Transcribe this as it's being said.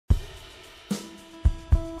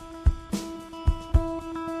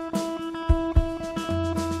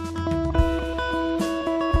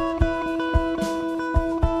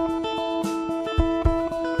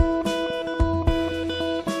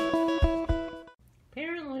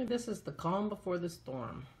This is the calm before the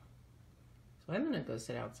storm. So I'm going to go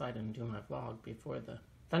sit outside and do my vlog before the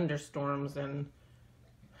thunderstorms and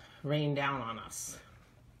rain down on us.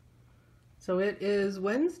 So it is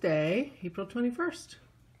Wednesday, April 21st.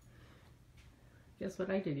 Guess what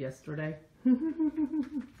I did yesterday?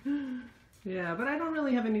 Yeah, but I don't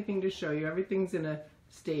really have anything to show you. Everything's in a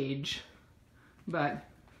stage. But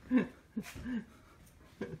I'm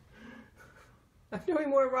doing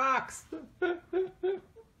more rocks.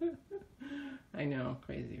 I know,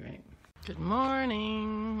 crazy, right? Good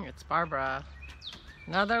morning. It's Barbara.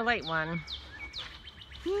 Another late one.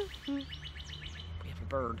 We have a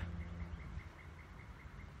bird.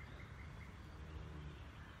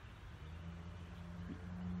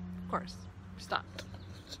 Of course, stopped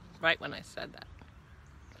right when I said that.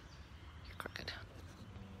 You're crooked.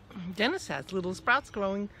 Dennis has little sprouts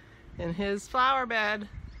growing in his flower bed,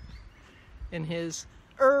 in his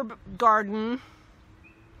herb garden.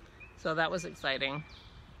 So that was exciting.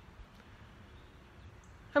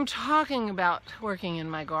 I'm talking about working in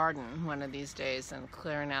my garden one of these days and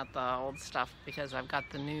clearing out the old stuff because I've got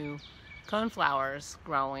the new coneflowers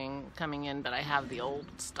coming in, but I have the old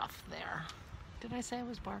stuff there. Did I say it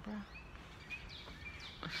was Barbara?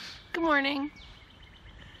 Good morning.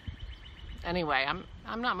 Anyway,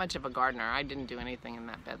 I'm not much of a gardener. I didn't do anything in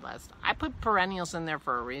that bed last. I put perennials in there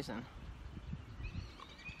for a reason.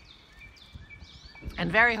 And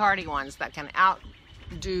very hardy ones that can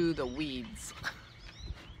outdo the weeds.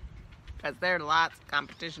 Because there's lots of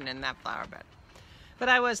competition in that flower bed. But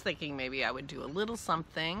I was thinking maybe I would do a little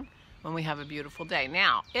something when we have a beautiful day.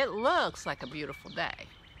 Now, it looks like a beautiful day.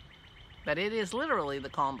 But it is literally the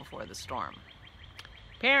calm before the storm.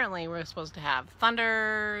 Apparently, we're supposed to have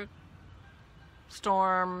thunder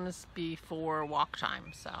storms before walk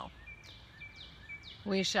time, so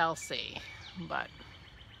we shall see. But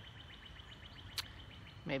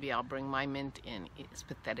maybe I'll bring my mint in, as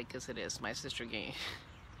pathetic as it is. My sister gave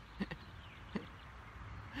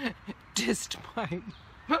dissed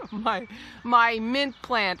my mint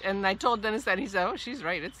plant, and I told Dennis that, and he said, "Oh, she's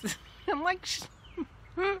right. It's." I'm like,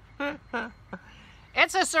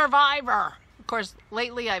 it's a survivor. Of course,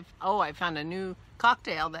 lately I found a new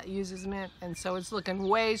cocktail that uses mint, and so it's looking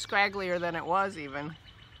way scragglier than it was even.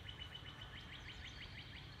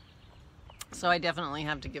 So I definitely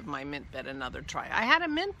have to give my mint bed another try. I had a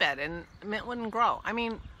mint bed and mint wouldn't grow. I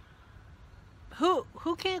mean, who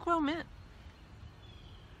can't grow mint?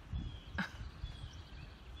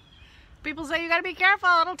 People say you gotta be careful,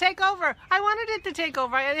 it'll take over. I wanted it to take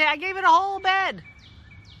over. I gave it a whole bed.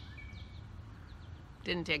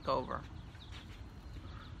 Didn't take over.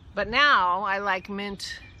 But now I like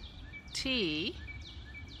mint tea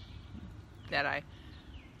that I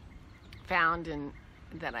found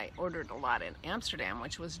that I ordered a lot in Amsterdam,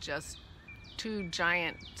 which was just 2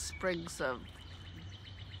 giant sprigs of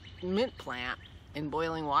mint plant in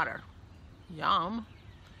boiling water. Yum.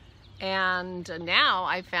 And now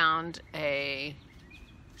I found a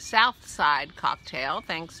South Side cocktail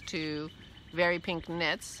thanks to Very Pink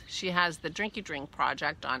Knits. She has the Drinky Drink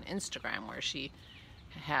project on Instagram where she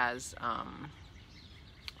has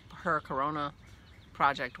her Corona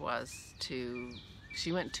project was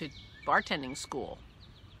she went to bartending school,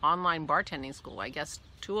 online bartending school, I guess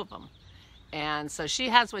 2 of them. And so she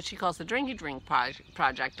has what she calls the Drinky Drink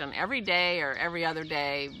project, and every day or every other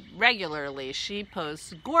day, regularly, she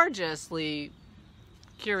posts gorgeously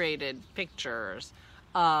curated pictures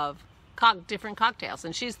of different cocktails.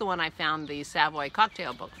 And she's the one I found the Savoy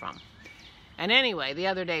cocktail book from. And anyway, the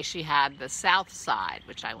other day she had the South Side,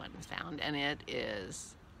 which I went and found, and it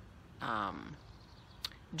is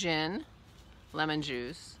gin, lemon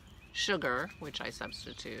juice, sugar, which I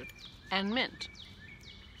substitute, and mint.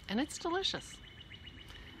 And it's delicious.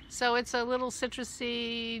 So it's a little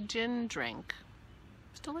citrusy gin drink.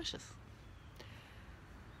 It's delicious.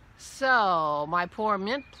 So my poor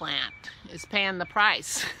mint plant is paying the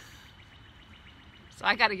price. So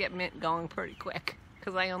I got to get mint going pretty quick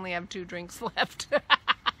because I only have 2 drinks left.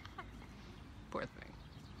 Poor thing.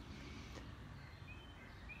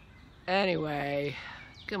 Anyway,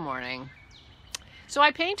 good morning. So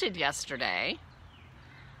I painted yesterday.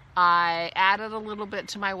 I added a little bit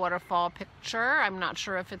to my waterfall picture. I'm not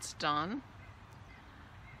sure if it's done.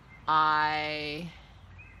 I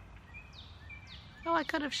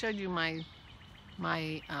could have showed you my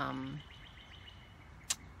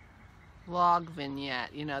log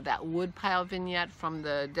vignette, you know, that woodpile vignette from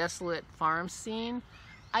the desolate farm scene.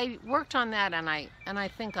 I worked on that and I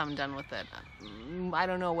think I'm done with it. I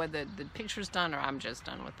don't know whether the picture's done or I'm just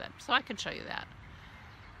done with it. So I could show you that.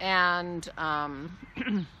 And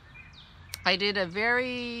I did a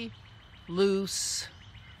very loose,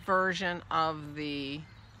 version of the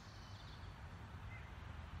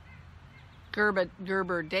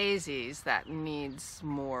Gerber daisies that needs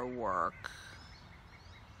more work.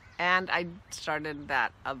 And I started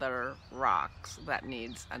that other rocks that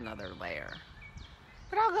needs another layer.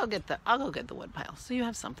 But I'll go get the wood pile so you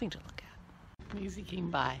have something to look at. Maisie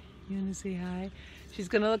came by. You wanna say hi? She's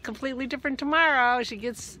gonna look completely different tomorrow. She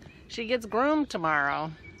gets groomed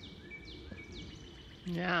tomorrow.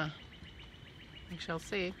 Yeah. We shall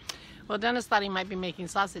see. Well, Dennis thought he might be making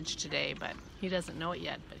sausage today, but he doesn't know it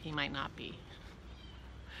yet, but he might not be.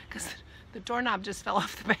 Because the doorknob just fell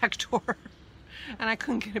off the back door and I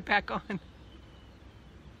couldn't get it back on.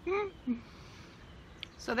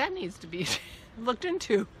 So that needs to be looked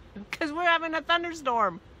into because we're having a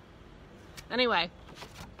thunderstorm. Anyway,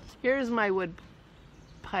 here's my wood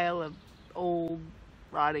pile of old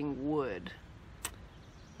rotting wood.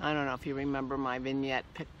 I don't know if you remember my vignette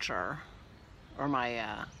picture or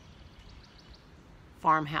my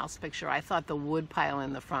farmhouse picture. I thought the wood pile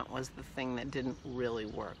in the front was the thing that didn't really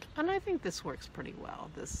work. And I think this works pretty well.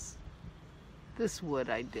 This wood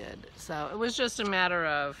I did. So it was just a matter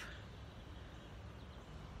of,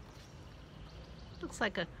 looks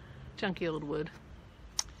like a chunky old wood.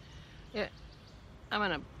 Yeah, I'm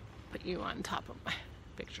gonna put you on top of my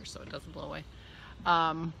picture so it doesn't blow away.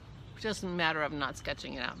 Just a matter of not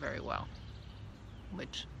sketching it out very well,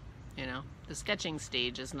 which, you know, the sketching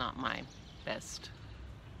stage is not my best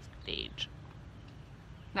stage.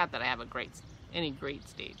 Not that I have any great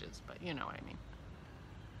stages, but you know what I mean.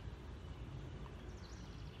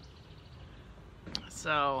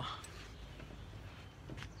 So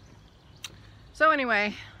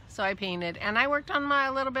anyway, so I painted and I worked on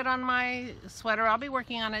a little bit on my sweater. I'll be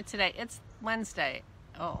working on it today. It's Wednesday.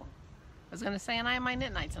 Oh, I was gonna say, and I have my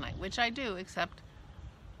knit night tonight, which I do, except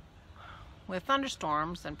with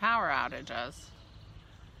thunderstorms and power outages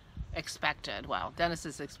expected. Well, Dennis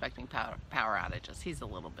is expecting power outages. He's a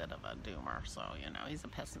little bit of a doomer, so you know, he's a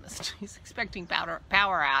pessimist. He's expecting power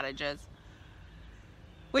outages,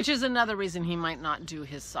 which is another reason he might not do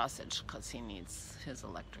his sausage, because he needs his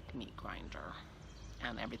electric meat grinder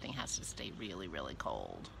and everything has to stay really, really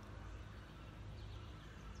cold.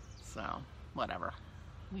 So, whatever.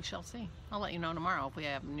 We shall see. I'll let you know tomorrow if we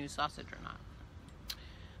have new sausage or not.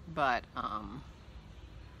 But,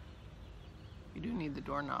 you do need the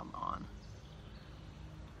doorknob on.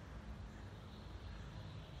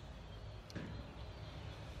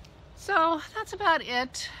 So, that's about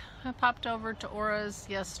it. I popped over to Aura's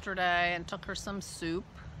yesterday and took her some soup.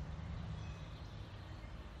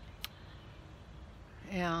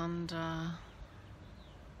 And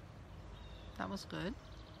that was good.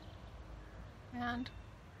 And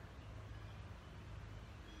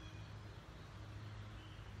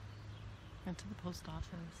went to the post office,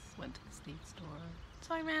 went to the state store.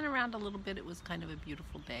 So I ran around a little bit. It was kind of a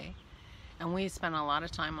beautiful day. And we spent a lot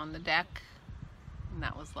of time on the deck. And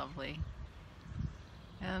that was lovely.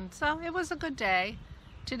 And so it was a good day.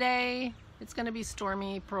 Today, it's going to be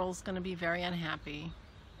stormy. Pearl's going to be very unhappy.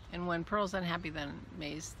 And when Pearl's unhappy, then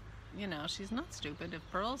May's, you know, she's not stupid. If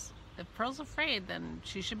Pearl's afraid, then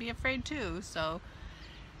she should be afraid too. So,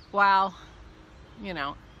 while, you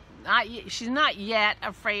know, she's not yet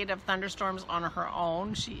afraid of thunderstorms on her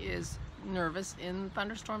own, she is nervous in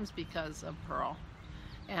thunderstorms because of Pearl.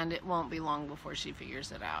 And it won't be long before she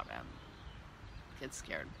figures it out and gets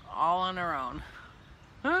scared all on her own.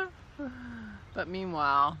 But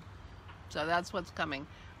meanwhile, so that's what's coming.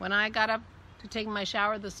 When I got up to take my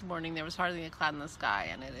shower this morning, there was hardly a cloud in the sky,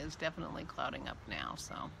 and it is definitely clouding up now.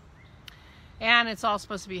 So, and it's all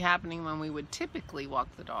supposed to be happening when we would typically walk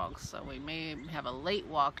the dogs, so we may have a late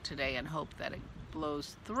walk today and hope that it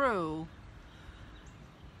blows through.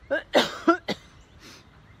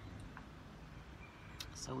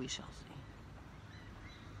 So we shall see.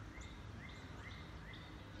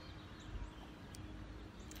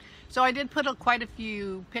 So I did put quite a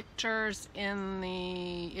few pictures in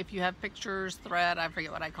the If You Have Pictures thread. I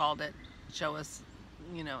forget what I called it. Show us,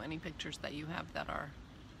 you know, any pictures that you have that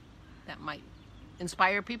might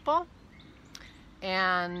inspire people.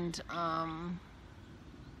 And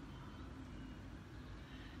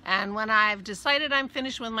when I've decided I'm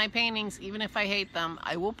finished with my paintings, even if I hate them,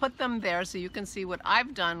 I will put them there so you can see what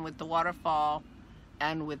I've done with the waterfall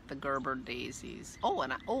and with the Gerber daisies.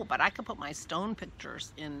 But I could put my stone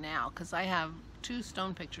pictures in now, because I have 2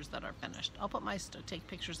 stone pictures that are finished. I'll put take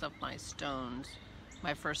pictures of my stones,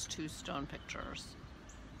 my first 2 stone pictures,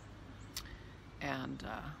 and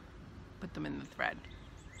put them in the thread.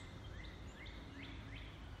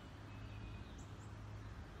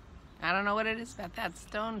 I don't know what it is about that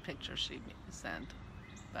stone picture she sent,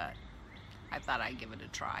 but I thought I'd give it a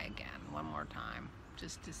try again one more time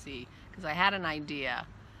just to see, because I had an idea.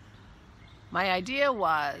 My idea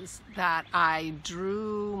was that I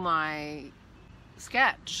drew my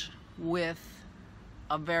sketch with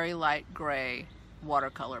a very light gray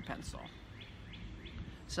watercolor pencil.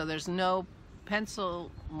 So there's no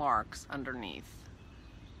pencil marks underneath.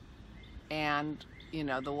 And, you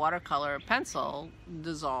know, the watercolor pencil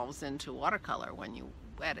dissolves into watercolor when you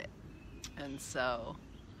wet it. And so,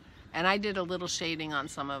 and I did a little shading on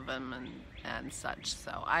some of them and such.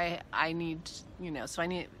 So I need, you know, so I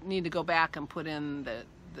need to go back and put in the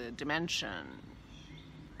dimension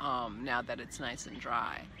now that it's nice and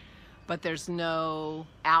dry. But there's no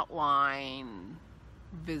outline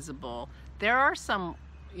visible. There are some,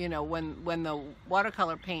 you know, when the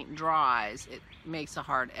watercolor paint dries, it makes a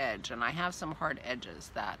hard edge, and I have some hard edges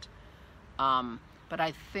that, but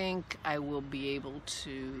I think I will be able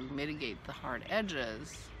to mitigate the hard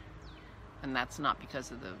edges, and that's not because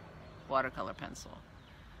of the watercolor pencil.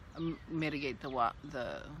 Mitigate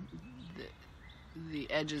the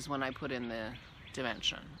edges when I put in the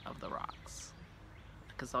dimension of the rocks,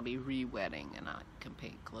 because I'll be re-wetting and I can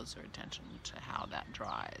pay closer attention to how that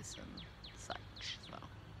dries and such.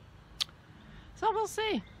 So we'll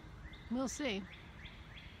see. We'll see.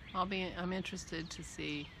 I'm interested to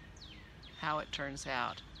see how it turns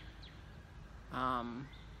out.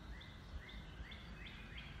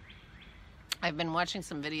 I've been watching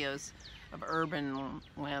some videos of urban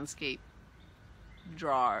landscape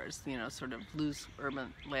drawers, you know, sort of loose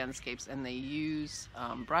urban landscapes, and they use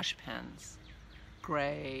brush pens,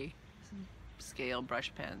 gray scale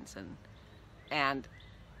brush pens, and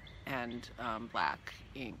black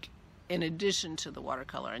ink, in addition to the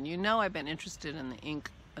watercolor. And you know, I've been interested in the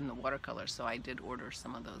ink and the watercolor, so I did order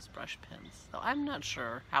some of those brush pens. So I'm not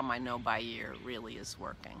sure how my no by year really is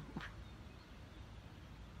working.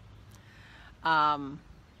 And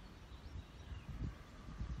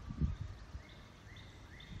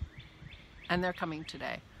they're coming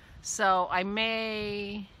today. So I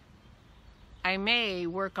may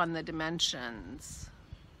work on the dimensions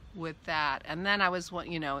with that. And then I was,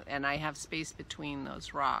 you know, and I have space between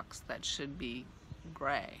those rocks that should be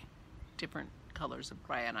gray, different colors of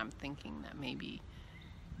gray. And I'm thinking that maybe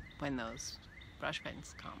when those brush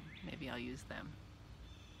pens come, maybe I'll use them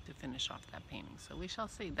to finish off that painting. So we shall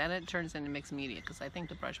see. Then it turns into mixed media, because I think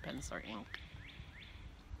the brush pens are ink,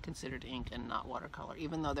 considered ink and not watercolor,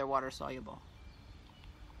 even though they're water soluble.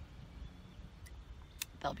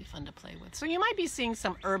 They'll be fun to play with. So you might be seeing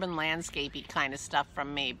some urban landscapey kind of stuff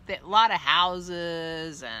from me. A lot of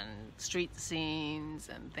houses and street scenes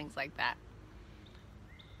and things like that.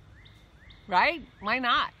 Right? Why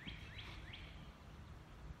not?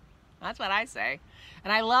 That's what I say.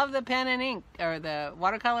 And I love the pen and ink, or the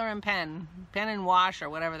watercolor and pen and wash, or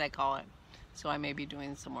whatever they call it. So I may be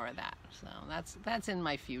doing some more of that. So that's in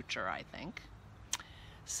my future, I think.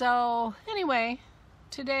 So anyway,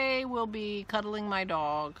 today we'll be cuddling my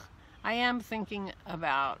dog. I am thinking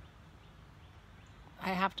about, I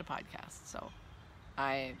have to podcast, so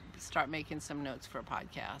I start making some notes for a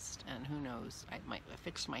podcast, and who knows, I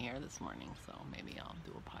fixed my hair this morning, so maybe I'll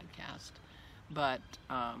do a podcast. But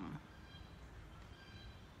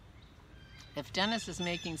if Dennis is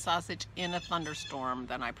making sausage in a thunderstorm,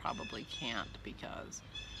 then I probably can't, because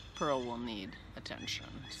Pearl will need attention.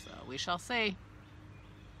 So we shall see.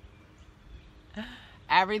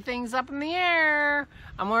 Everything's up in the air.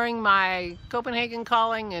 I'm wearing my Copenhagen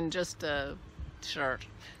calling and just a shirt.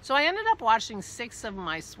 So I ended up washing 6 of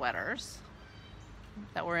my sweaters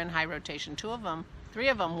that were in high rotation. 3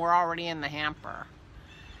 of them were already in the hamper.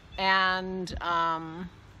 And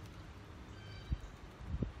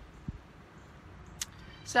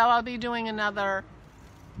so I'll be doing another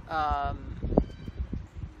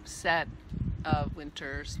set of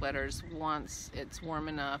winter sweaters once it's warm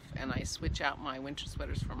enough, and I switch out my winter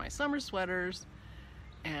sweaters for my summer sweaters,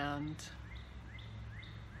 and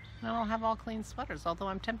then I'll have all clean sweaters. Although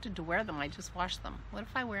I'm tempted to wear them, I just washed them. What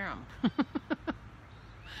if I wear them?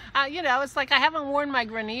 You know, it's like I haven't worn my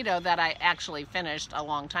granito that I actually finished a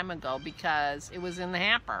long time ago because it was in the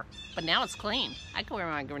hamper, but now it's clean. I can wear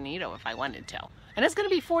my granito if I wanted to. And it's going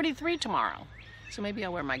to be 43 tomorrow. So maybe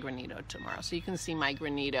I'll wear my granito tomorrow, so you can see my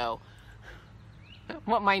granito,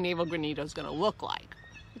 what my navel granito is going to look like.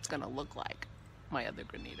 It's going to look like my other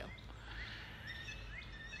granito.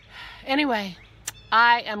 Anyway,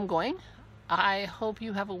 I am going. I hope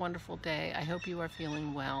you have a wonderful day. I hope you are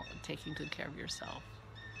feeling well, taking good care of yourself.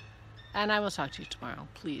 And I will talk to you tomorrow.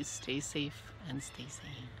 Please stay safe and stay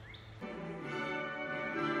sane.